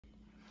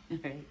All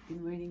right, good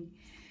morning.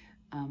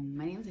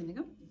 My name is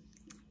Indigo,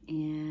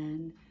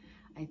 and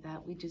I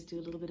thought we'd just do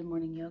a little bit of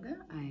morning yoga.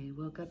 I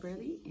woke up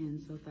early and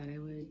so thought I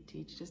would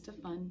teach just a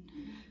fun,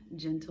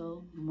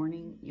 gentle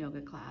morning yoga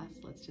class.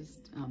 Let's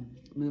just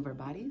move our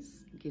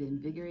bodies, get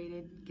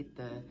invigorated, get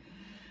the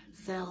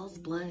cells,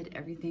 blood,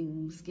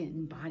 everything,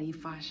 skin, body,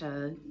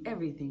 fascia,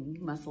 everything,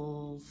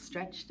 muscles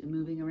stretched and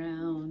moving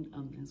around,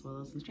 as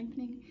well as some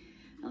strengthening.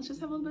 And let's just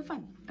have a little bit of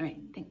fun. All right,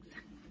 thanks.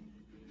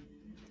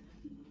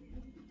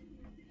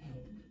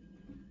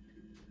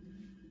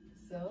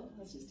 So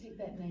let's just take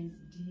that nice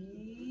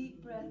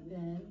deep breath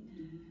in.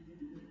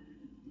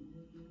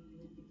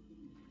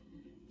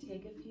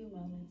 Take a few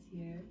moments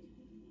here.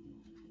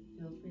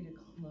 Feel free to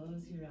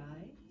close your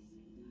eyes.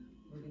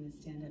 We're going to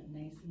stand up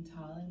nice and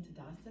tall in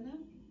Tadasana,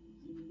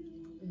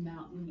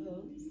 mountain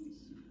pose.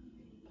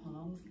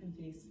 Palms can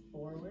face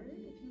forward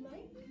if you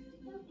like,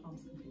 or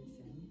palms can face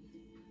in.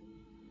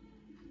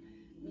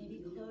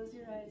 Maybe close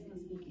your eyes and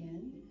let's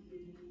begin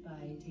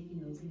by taking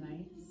those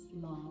nice,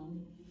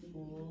 long,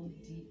 full,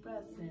 deep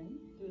breaths in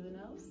through the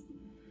nose.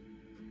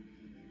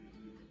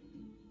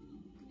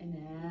 And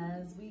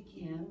as we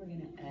can, we're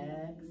going to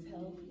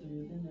exhale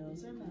through the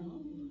nose or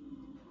mouth.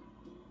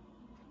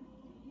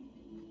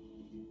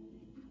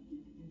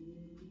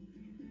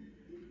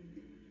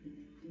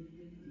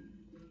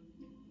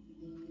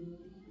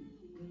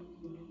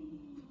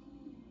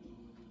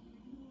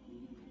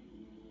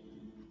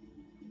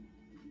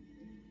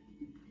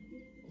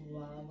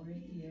 While we're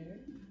here,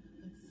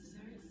 let's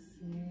start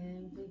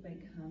simply by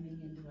coming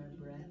into our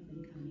breath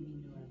and coming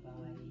into our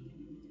body.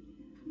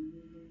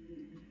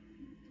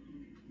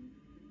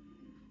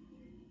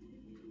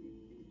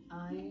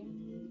 I'm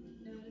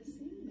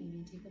noticing, maybe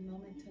take a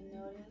moment to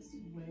notice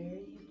where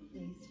you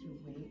place your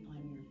weight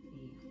on your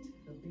feet.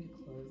 Feel free to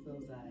close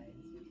those eyes.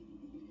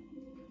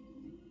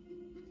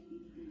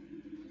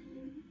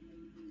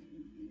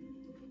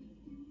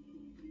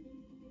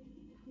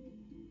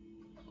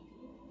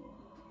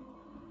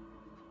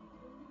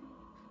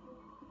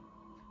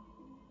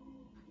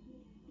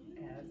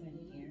 As I'm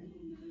here,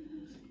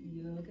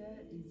 yoga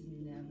is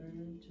never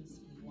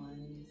just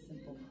one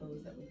simple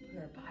pose that we put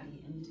our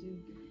body into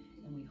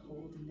and we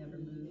hold and never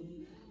move.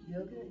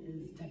 Yoga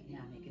is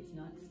dynamic, it's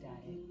not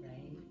static,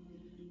 right?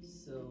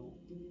 So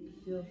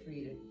feel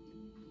free to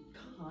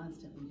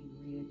constantly be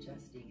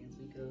readjusting as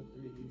we go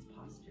through these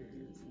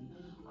postures and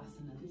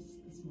asanas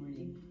this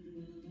morning.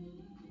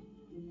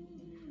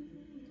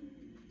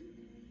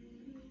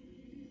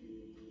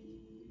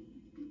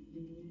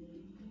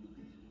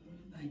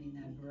 Finding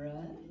that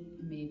breath,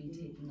 maybe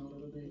taking a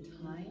little bit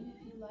of time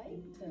if you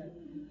like to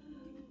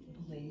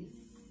place,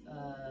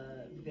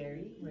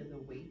 vary where the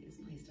weight is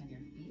placed on your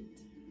feet.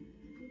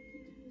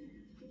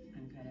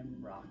 I'm kind of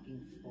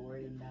rocking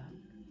forward and back.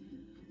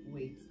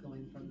 Weights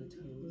going from the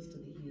toes to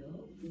the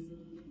heels.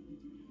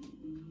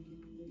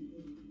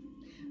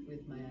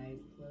 With my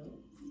eyes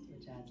closed,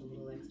 which adds a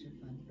little extra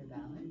fun for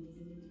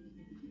balance.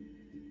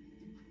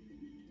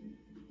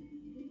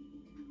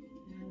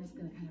 And I'm just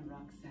going to kind of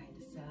rock side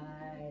to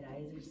side.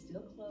 Eyes are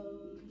still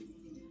closed.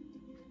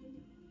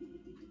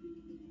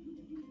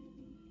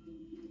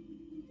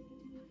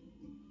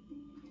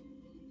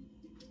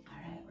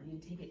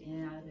 Take it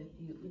in out of a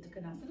few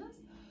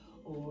uttanasanas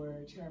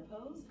or chair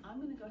pose. I'm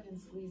going to go ahead and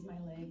squeeze my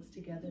legs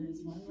together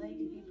as one leg.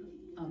 If you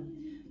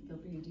feel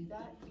free to do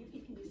that. Your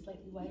feet can be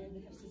slightly wider, the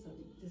hips is a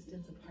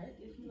distance apart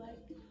if you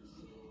like.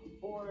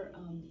 Or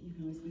you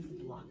can always place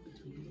a block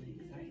between your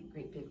legs. All right,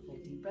 great big full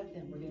deep breath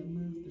in. We're going to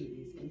move through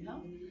these.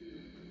 Inhale.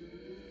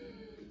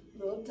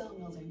 Low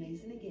abdominals are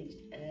nice and engaged.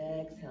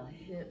 Exhale,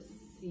 hips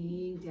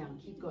sink down.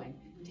 Keep going.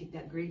 Take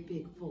that great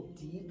big full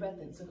deep breath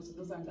in. Circle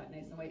those arms out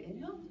nice and wide.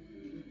 Inhale.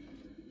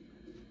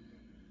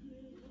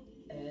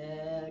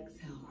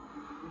 Exhale.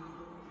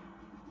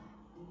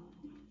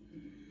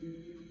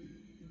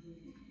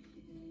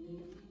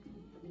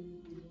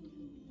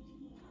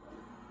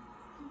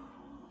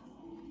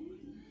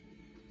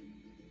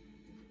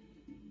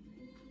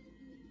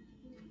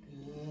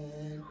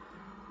 Good.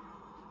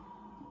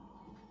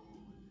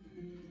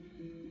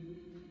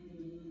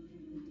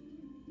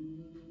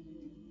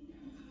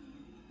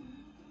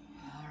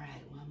 All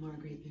right, one more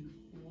great big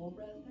full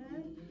breath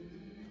in.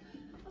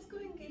 Let's go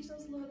ahead and engage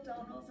those low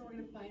abdominals and we're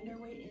going to find our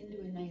way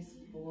into a nice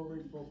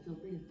forward fold. Feel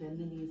free to bend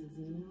the knees as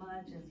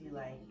much as you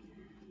like.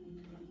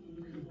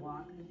 You can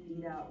walk the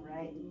feet out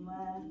right and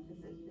left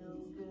as it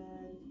feels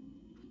good.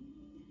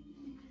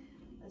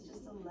 Let's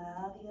just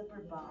allow the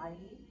upper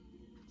body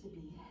to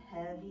be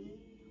heavy.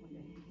 We're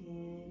going to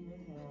hang the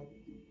head.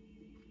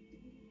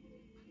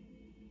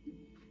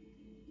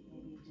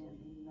 Maybe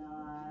gently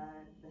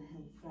nod the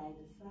head side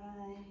to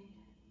side.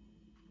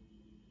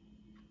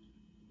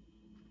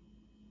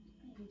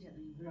 Maybe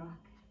gently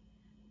rock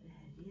the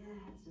head.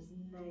 Yeah, it's just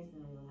nice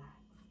and relaxed.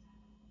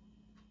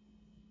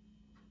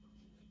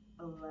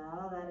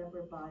 Allow that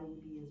upper body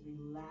to be as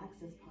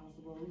relaxed as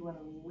possible. We want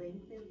to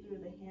lengthen through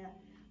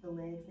the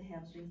legs, the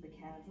hamstrings, the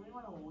calves, and we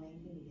want to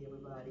lengthen through the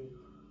upper body.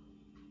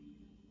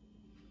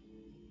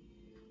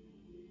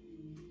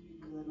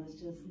 Good, let's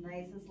just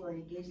nice and slow,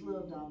 engage the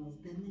low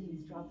abdominals, bend the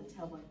knees, drop the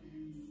tailbone,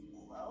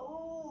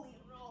 slowly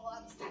roll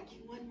up, stacking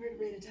one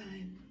vertebrae at a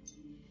time.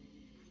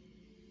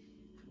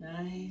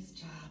 Nice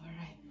job, all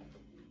right.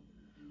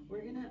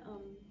 We're gonna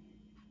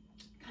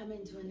come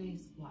into a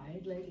nice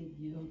wide-legged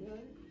yoga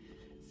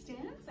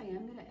stance. I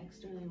am gonna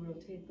externally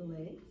rotate the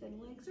legs, and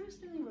legs are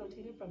externally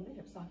rotated from the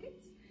hip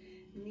sockets.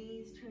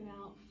 Knees turn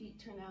out, feet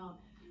turn out.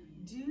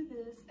 Do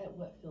this at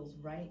what feels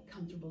right,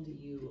 comfortable to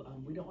you.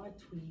 We don't want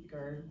to tweak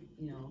or,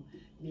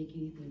 make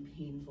anything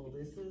painful.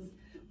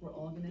 We're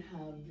all gonna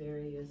have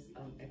various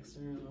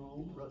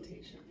external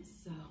rotations.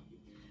 So,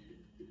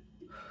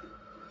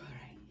 all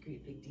right,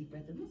 great big deep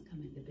breath in. Let's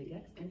come into big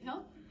X.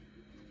 Inhale.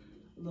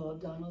 Low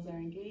abdominals are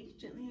engaged,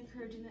 gently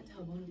encouraging that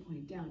tailbone to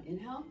point down.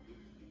 Inhale.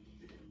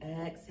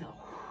 Exhale.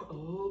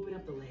 Open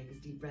up the legs.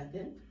 Deep breath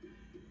in.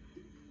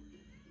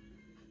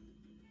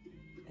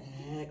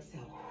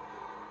 Exhale.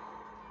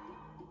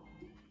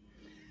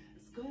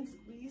 Let's go and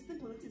squeeze the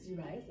glutes as you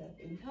rise up.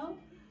 Inhale.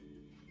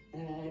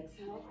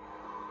 Exhale.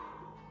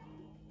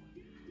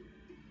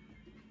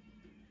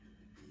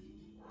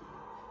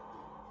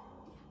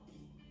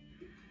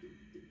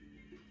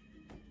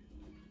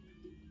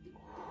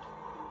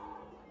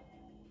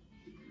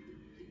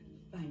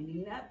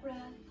 Finding that breath.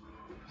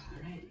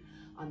 All right.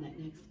 On that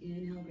next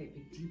inhale, great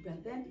big deep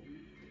breath in.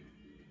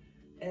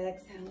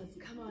 Exhale, let's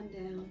come on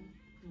down.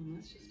 And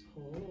let's just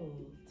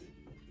hold.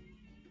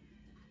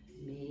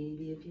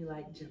 Maybe if you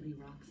like, gently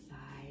rock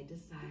side to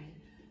side.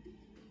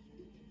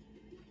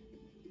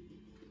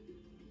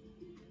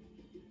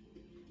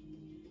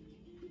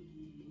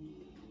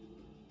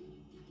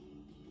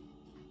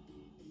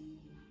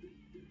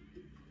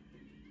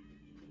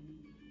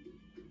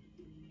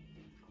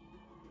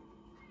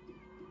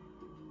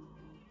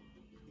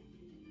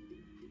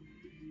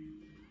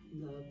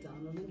 Low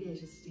abdominals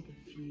engaged. Just take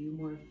a few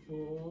more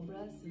full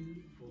breaths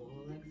in,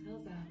 full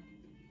exhales out.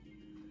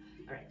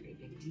 All right, great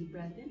big deep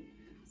breath in.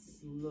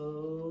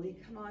 Slowly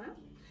come on up.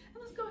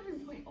 And let's go ahead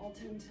and point all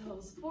 10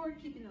 toes forward,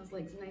 keeping those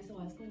legs nice and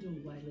wide. Let's go into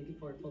a wide-legged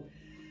forward fold.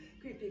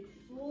 Great big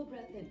full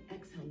breath in.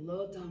 Exhale,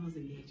 low abdominals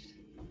engaged.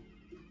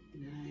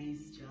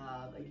 Nice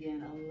job.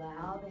 Again,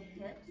 allow the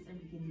hips are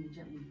beginning to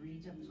gently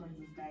reach up towards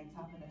the sky,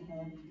 top of the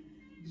head,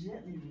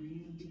 gently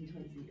reaching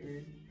towards the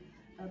earth.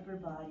 Upper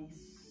body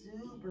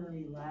super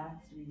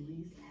relaxed,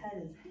 released.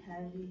 Head is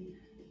heavy.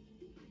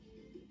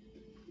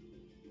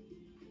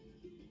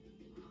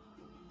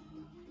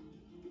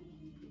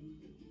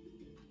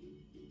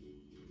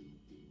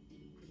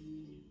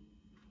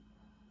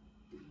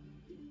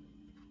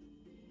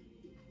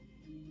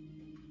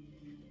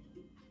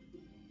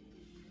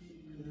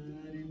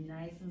 Good, and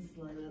nice and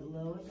slow.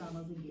 Low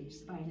abdominals engaged.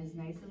 Spine is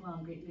nice and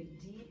long. Great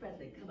big deep breath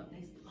in. Come up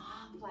nice,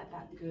 long, flat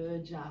back.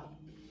 Good job.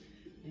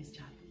 Nice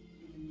job.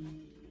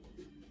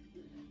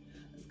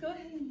 Let's go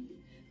ahead and,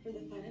 for the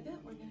fun of it,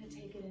 we're going to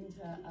take it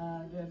into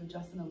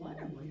Energizing 1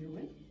 or Warrior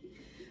 1.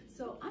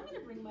 So I'm going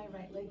to bring my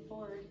right leg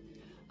forward.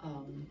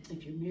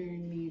 If you're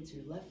mirroring me, it's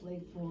your left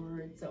leg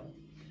forward. So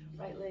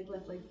right leg,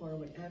 left leg forward,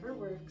 whatever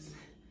works.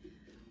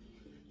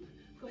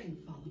 Go ahead and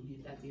follow me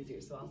if that's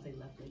easier. So I'll say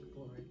left leg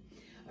forward.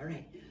 All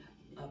right,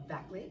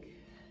 back leg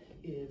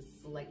is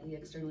slightly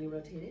externally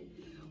rotated.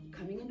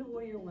 Coming into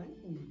Warrior 1,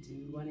 we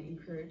do want to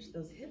encourage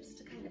those hips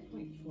to kind of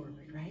point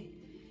forward, right?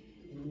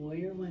 In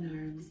Warrior 1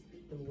 arms,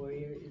 the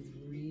warrior is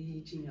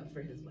reaching up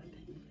for his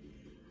weapon.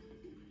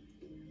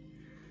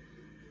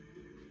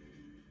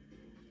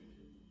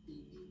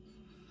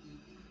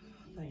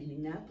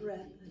 Finding that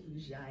breath,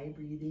 Ujjayi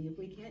breathing if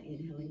we can,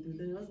 inhaling through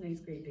the nose, nice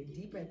great big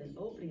deep breath and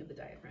opening up the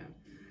diaphragm.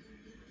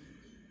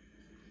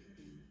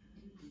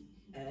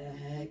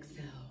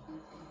 Exhale.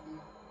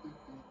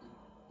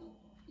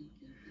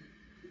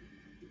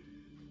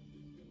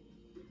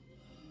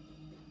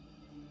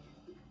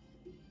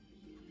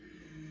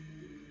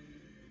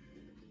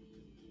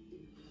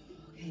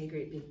 Okay,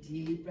 great big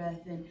deep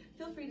breath in.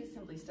 Feel free to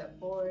simply step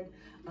forward.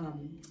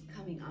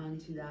 Coming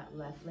onto that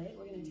left leg,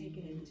 we're going to take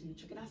it into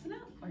Trikonasana,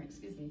 or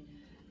excuse me,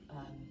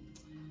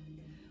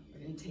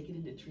 we're going to take it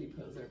into tree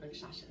pose or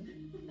Vrikshasana.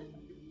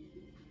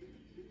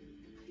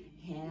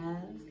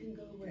 Hands can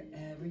go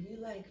wherever you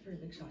like for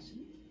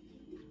Vrikshasana.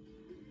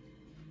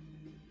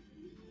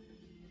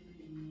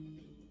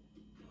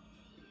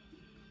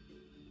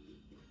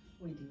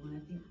 We do want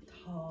to think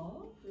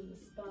tall through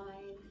the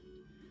spine.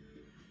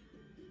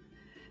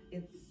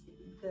 It's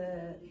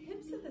the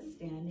hips of the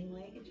standing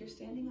leg. If you're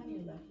standing on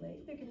your left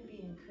leg, they're going to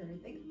be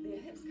incurred. The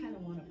hips kind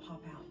of want to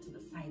pop out to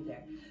the side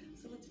there.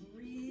 So let's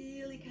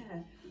really kind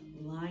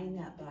of line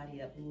that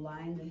body up,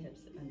 line the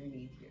hips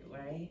underneath you,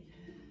 right?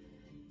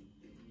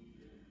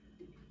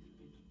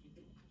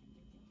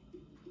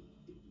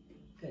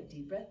 Good,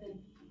 deep breath in.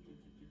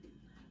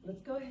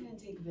 Let's go ahead and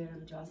take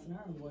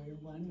Virabhadrasana or Warrior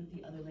 1 with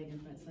the other leg in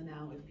front. So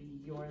now it would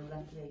be your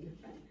left leg in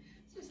front.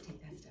 So just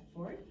take that step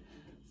forward.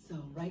 So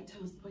right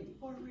toes point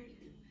forward,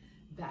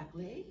 back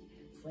leg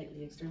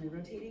slightly externally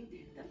rotating.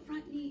 The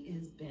front knee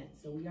is bent.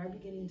 So we are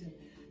beginning to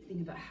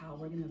think about how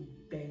we're gonna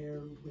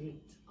bear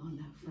weight on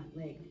that front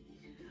leg.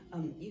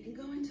 You can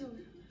go into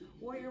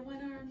warrior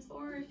one arms,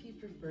 or if you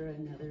prefer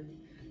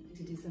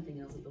to do something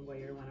else with the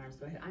warrior one arms,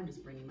 go ahead. I'm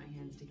just bringing my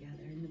hands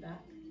together in the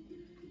back,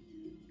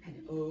 kind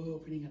of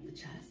opening up the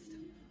chest.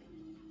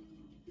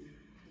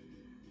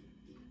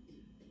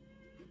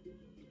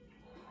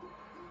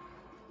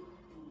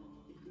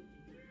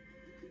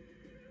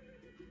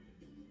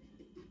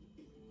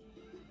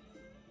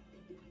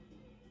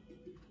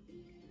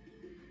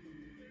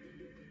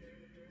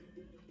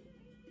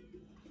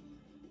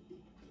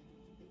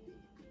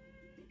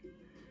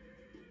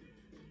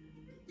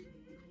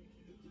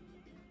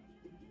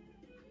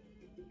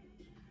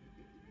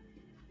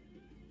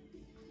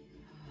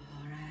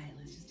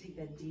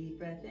 That deep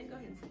breath in. Go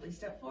ahead and simply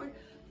step forward.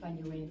 Find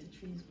your way into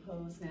trees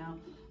pose now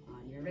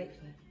on your right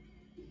foot.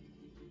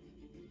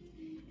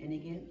 And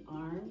again,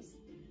 arms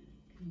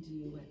can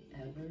do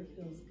whatever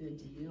feels good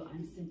to you.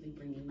 I'm simply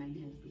bringing my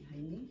hands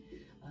behind me.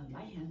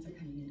 My hands are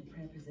coming into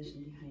prayer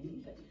position behind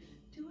me, but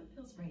do what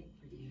feels right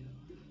for you.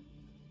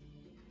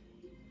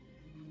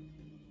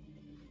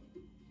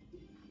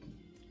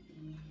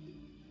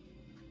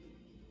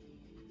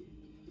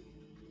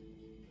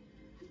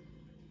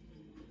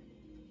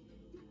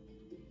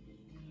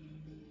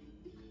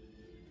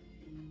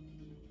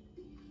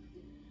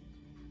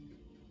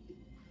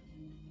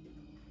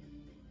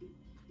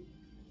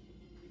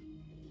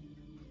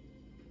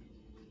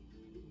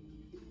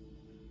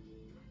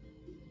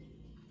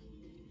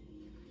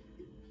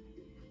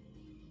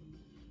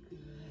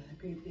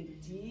 Great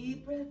big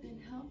deep breath,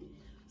 inhale.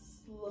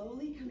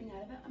 Slowly coming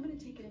out of it, I'm going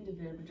to take it into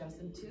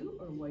Virabhadrasana 2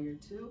 or Warrior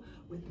 2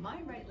 with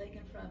my right leg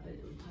in front, but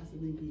it would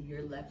possibly be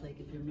your left leg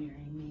if you're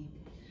mirroring me.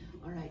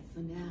 All right,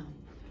 so now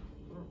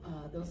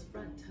those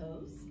front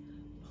toes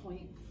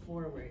point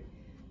forward.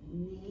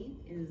 Knee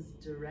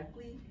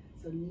directly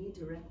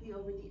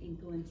over the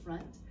ankle in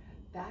front.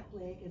 Back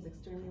leg is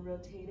externally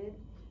rotated.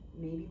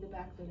 Maybe the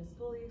back foot is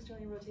fully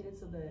externally rotated,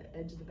 so the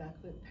edge of the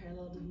back foot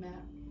parallel to the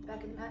mat,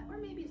 back of the mat, or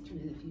maybe it's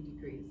turned in a few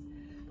degrees.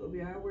 But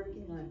we are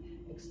working on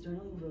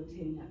externally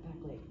rotating that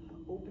back leg,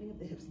 opening up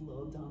the hips,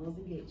 low abdominals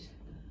engaged.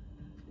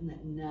 And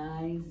that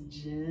nice,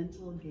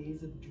 gentle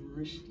gaze of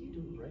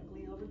drishti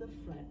directly over the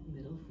front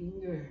middle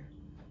finger.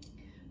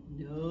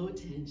 No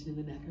tension in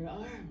the neck or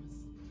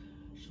arms.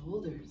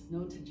 Shoulders,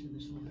 no tension in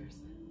the shoulders.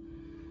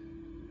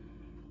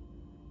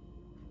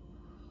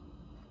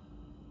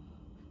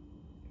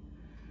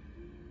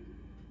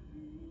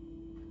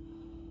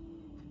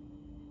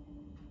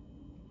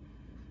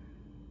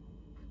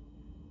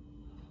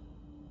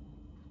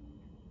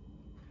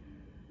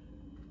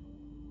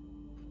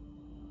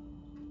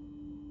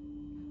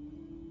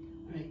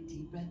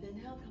 Deep breath,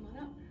 inhale, come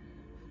on up.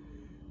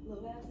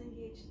 Low abs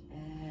engaged,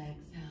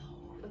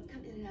 exhale. Let's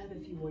come in and out of a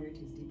few warrior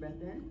twos. Deep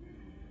breath in.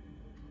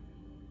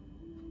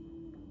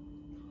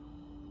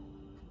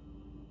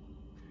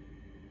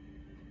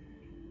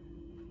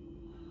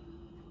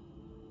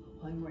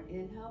 One more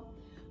inhale.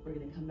 We're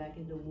gonna come back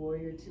into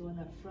warrior two on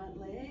that front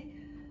leg.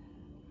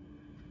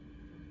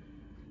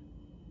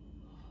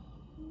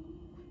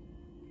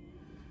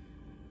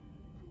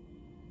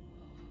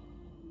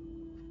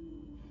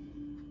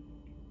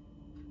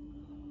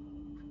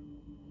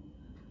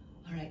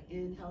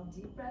 Inhale,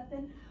 deep breath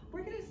in.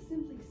 We're going to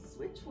simply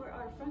switch where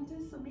our front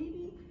is. So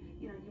maybe,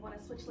 you want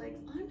to switch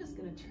legs. I'm just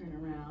going to turn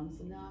around.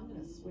 So now I'm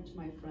going to switch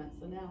my front.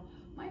 So now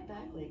my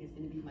back leg is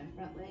going to be my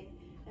front leg.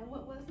 And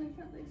what was my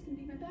front leg is going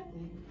to be my back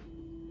leg.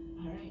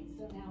 All right,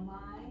 so now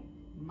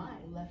my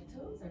left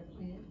toes are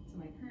pointed to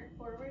my current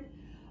forward.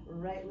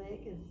 Right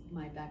leg is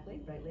my back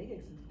leg. Right leg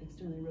is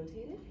externally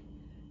rotated.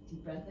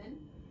 Deep breath in.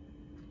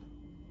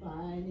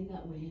 Finding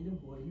that way into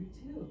warrior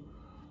two.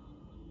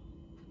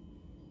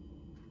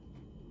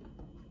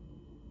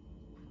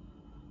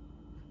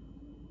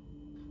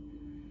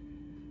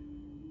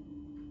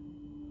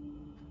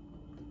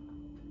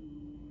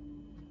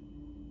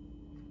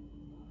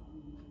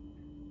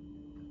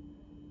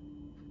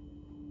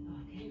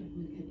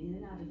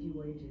 A few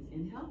warrior twos.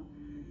 Inhale.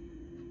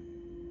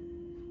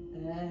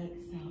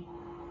 Exhale.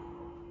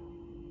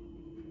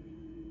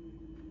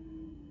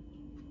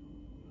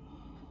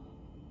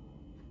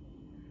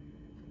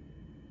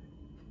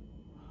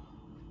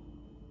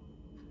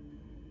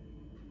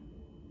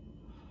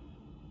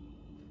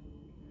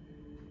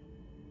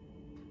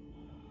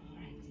 All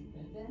right, deep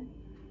breath in.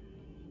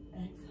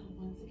 Exhale.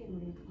 Once again, we're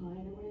going to find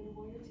our way into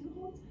warrior two.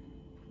 Hold.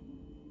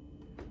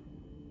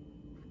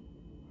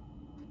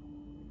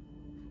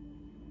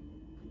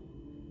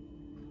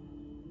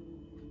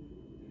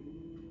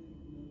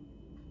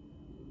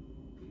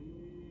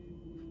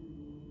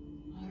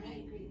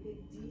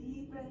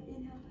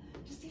 Inhale.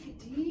 Just take a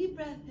deep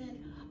breath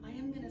in. I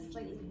am going to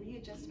slightly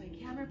readjust my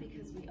camera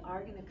because we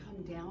are going to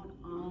come down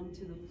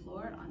onto the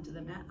floor, onto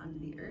the mat, onto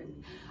the earth.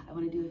 I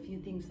want to do a few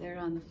things there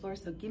on the floor,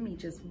 so give me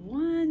just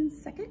 1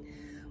 second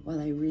while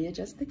I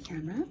readjust the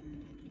camera.